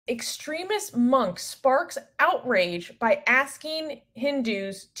extremist monk sparks outrage by asking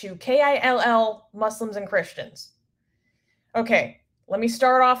Hindus to kill Muslims and Christians. Okay, let me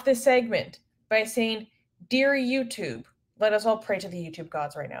start off this segment by saying, dear YouTube, let us all pray to the YouTube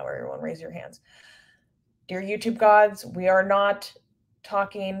gods right now. Everyone raise your hands. Dear YouTube gods, we are not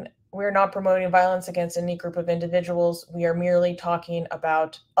promoting violence against any group of individuals. We are merely talking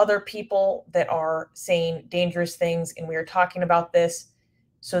about other people that are saying dangerous things, and we are talking about this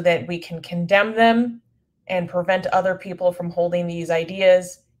so that we can condemn them and prevent other people from holding these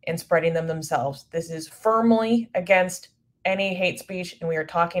ideas and spreading them themselves. This is firmly against any hate speech, and we are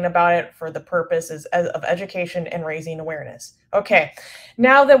talking about it for the purposes of education and raising awareness. Okay,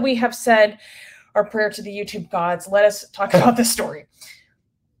 now that we have said our prayer to the YouTube gods, let us talk about this story.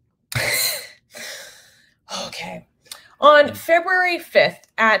 Okay. On February 5th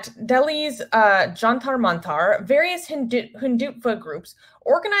at Delhi's Jantar Mantar, various Hindutva groups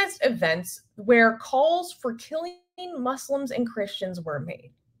organized events where calls for killing Muslims and Christians were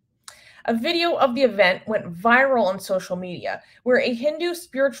made. A video of the event went viral on social media, where a Hindu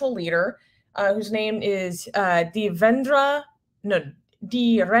spiritual leader, whose name is Dhirendra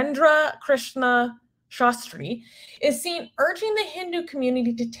Krishna Shastri, is seen urging the Hindu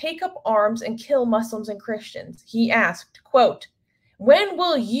community to take up arms and kill Muslims and Christians. He asked, quote, "When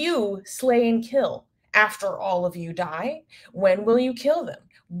will you slay and kill? After all of you die? When will you kill them?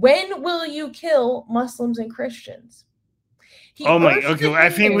 When will you kill Muslims and Christians?" Okay. I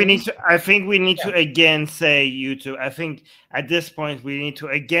think we need to again say YouTube. I think at this point we need to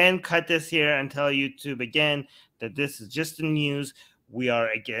again cut this here and tell YouTube again that this is just the news. We are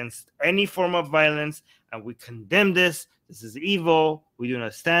against any form of violence and we condemn this. This is evil. We do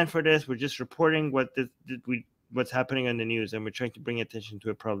not stand for this. We're just reporting what's happening on the news, and we're trying to bring attention to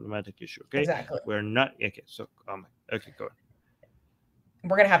a problematic issue. Okay. Exactly. We're not okay. So okay, go on.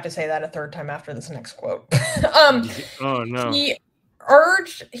 We're gonna have to say that a third time after this next quote. Oh no. He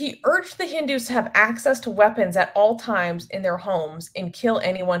urged the Hindus to have access to weapons at all times in their homes and kill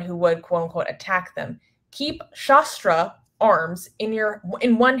anyone who would, quote unquote, attack them. Keep Shastra arms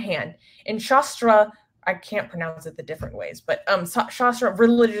in one hand, and Shastra, I can't pronounce it the different ways, but Shastra,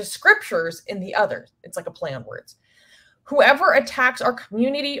 religious scriptures, in the other. It's like a play on words. Whoever attacks our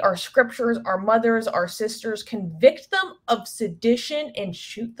community, our scriptures, our mothers, our sisters, convict them of sedition and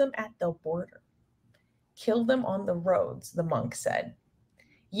shoot them at the border. Kill them on the roads, the monk said.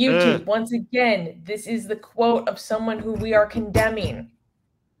 YouTube, once again, this is the quote of someone who we are condemning.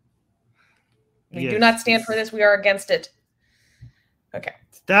 We do not stand for this. We are against it. Okay.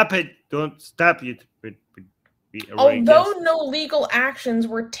 Stop it. Don't stop it. Although no legal actions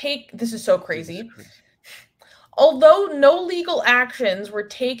were taken, this is so crazy. Although no legal actions were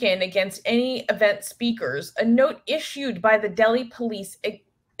taken against any event speakers, a note issued by the Delhi police, a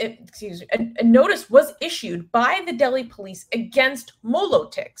notice was issued by the Delhi police against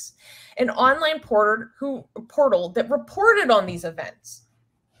Molotix, an online portal that reported on these events.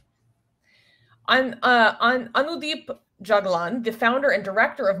 On Anudeep Jaglan, the founder and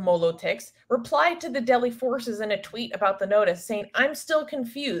director of Molotix, replied to the Delhi forces in a tweet about the notice, saying, "I'm still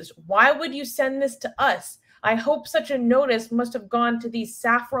confused. Why would you send this to us? I hope such a notice must have gone to these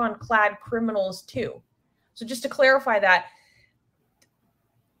saffron-clad criminals too." So just to clarify that,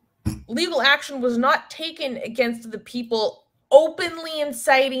 legal action was not taken against the people openly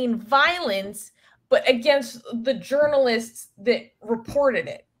inciting violence, but against the journalists that reported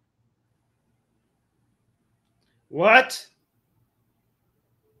it. What?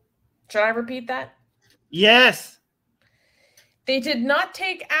 Should I repeat that? Yes. They did not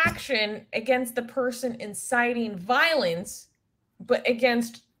take action against the person inciting violence, but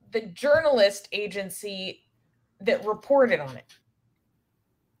against the journalist agency that reported on it.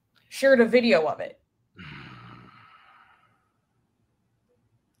 Shared a video of it.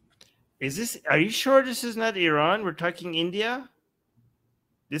 Are you sure this is not Iran? We're talking India?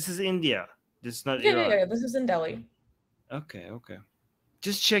 This is India. This is not Iran. Yeah, this is in Delhi. Okay.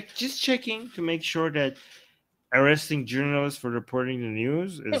 Just checking to make sure that arresting journalists for reporting the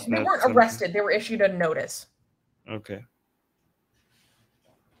news is They weren't arrested. They were issued a notice. Okay.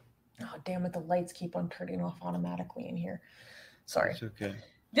 Oh, damn it. The lights keep on turning off automatically in here. Sorry. It's okay.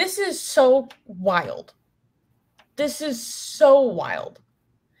 This is so wild. This is so wild.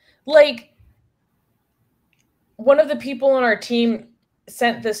 Like, one of the people on our team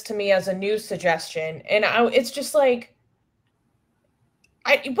sent this to me as a news suggestion, and it's just like,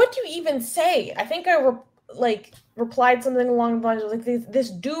 what do you even say? I think I replied something along the lines of like,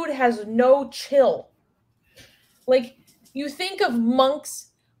 this dude has no chill. Like, you think of monks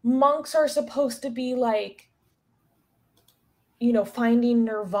are supposed to be like you know, finding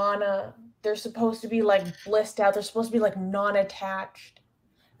nirvana. They're supposed to be like blissed out. They're supposed to be like non-attached.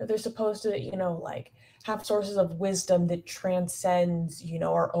 They're supposed to, you know, like have sources of wisdom that transcends, you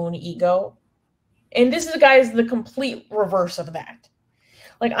know, our own ego. And this is, guys, the complete reverse of that.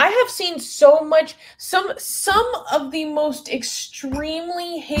 Like, I have seen so much, some of the most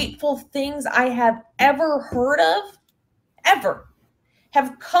extremely hateful things I have ever heard of, ever,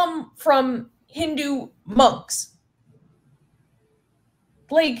 have come from Hindu monks.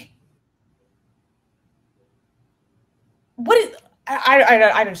 Like, what is,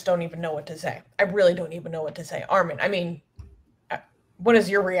 I just don't even know what to say. I really don't even know what to say. Armin, I mean, what is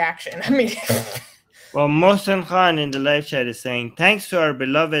your reaction? I mean... Well, Mohsen Khan in the live chat is saying, thanks to our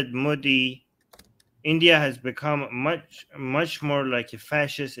beloved Modi, India has become much more like a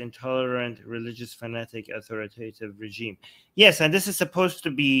fascist, intolerant, religious, fanatic, authoritative regime. Yes, and this is supposed to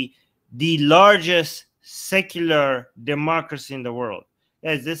be the largest secular democracy in the world.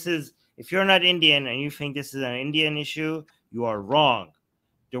 Yes, this is, if you're not Indian and you think this is an Indian issue, you are wrong.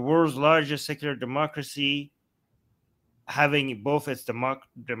 The world's largest secular democracy, having both its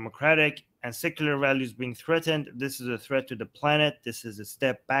democratic and secular values being threatened, this is a threat to the planet. This is a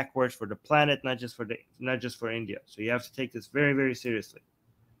step backwards for the planet, not just for India. So you have to take this very, very seriously.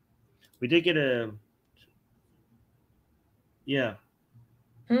 We did get a, yeah.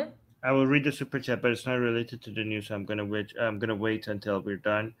 I will read the super chat, but it's not related to the news. So I'm gonna wait until we're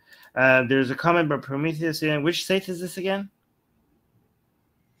done. There's a comment by Prometheus in which state is this again?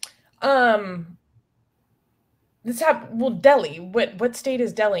 Delhi. What state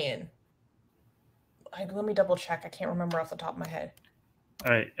is Delhi in? Let me double check. I can't remember off the top of my head.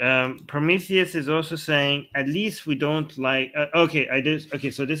 All right. Prometheus is also saying, at least we don't like.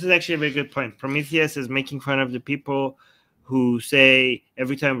 Okay, so this is actually a very good point. Prometheus is making fun of the people who say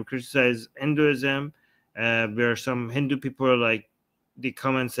every time we criticize Hinduism, there are some Hindu people like they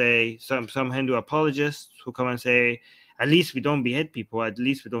come and say some Hindu apologists who come and say, at least we don't behead people, at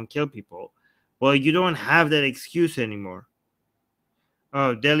least we don't kill people. Well, you don't have that excuse anymore.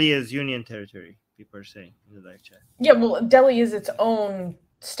 Oh, Delhi is Union territory, people are saying in the live chat. Yeah, well, Delhi is its own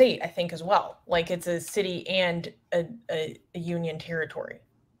state, I think, as well. Like, it's a city and a union territory.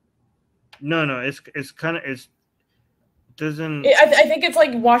 No, it's kind of, doesn't. I think it's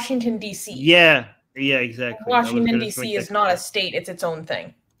like Washington, D.C. Yeah, exactly. Washington, D.C. is not a state; it's its own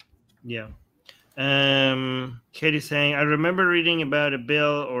thing. Yeah. Katie's saying, I remember reading about a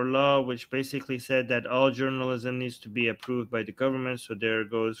bill or law which basically said that all journalism needs to be approved by the government. So there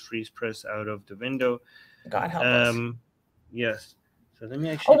goes free press out of the window. God help us. Yes. So let me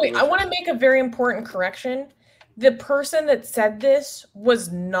actually. Oh wait, I want to make a very important correction. The person that said this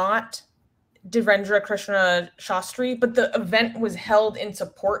was not Devendra Krishna Shastri, but the event was held in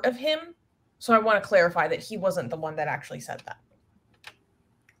support of him. So I want to clarify that he wasn't the one that actually said that.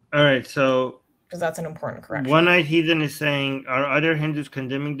 All right, so because that's an important correction. One-Eyed Heathen is saying, are other Hindus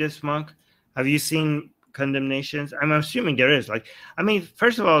condemning this monk? Have you seen condemnations? I'm assuming there is. Like, I mean,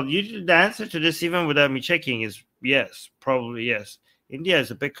 first of all, the answer to this, even without me checking, is yes, probably yes. India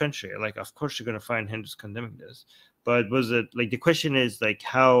is a big country. Like, of course, you're going to find Hindus condemning this. But was it like, the question is like,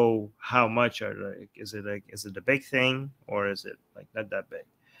 how much are, like, is it a big thing, or is it like not that big?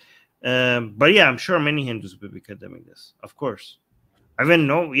 But yeah, I'm sure many Hindus will be condemning this, of course. I even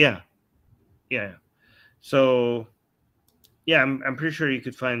know, yeah. So, yeah, I'm pretty sure you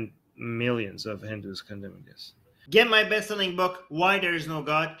could find millions of Hindus condemning this. Get my best-selling book, Why There Is No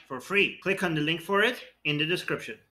God, for free. Click on the link for it in the description.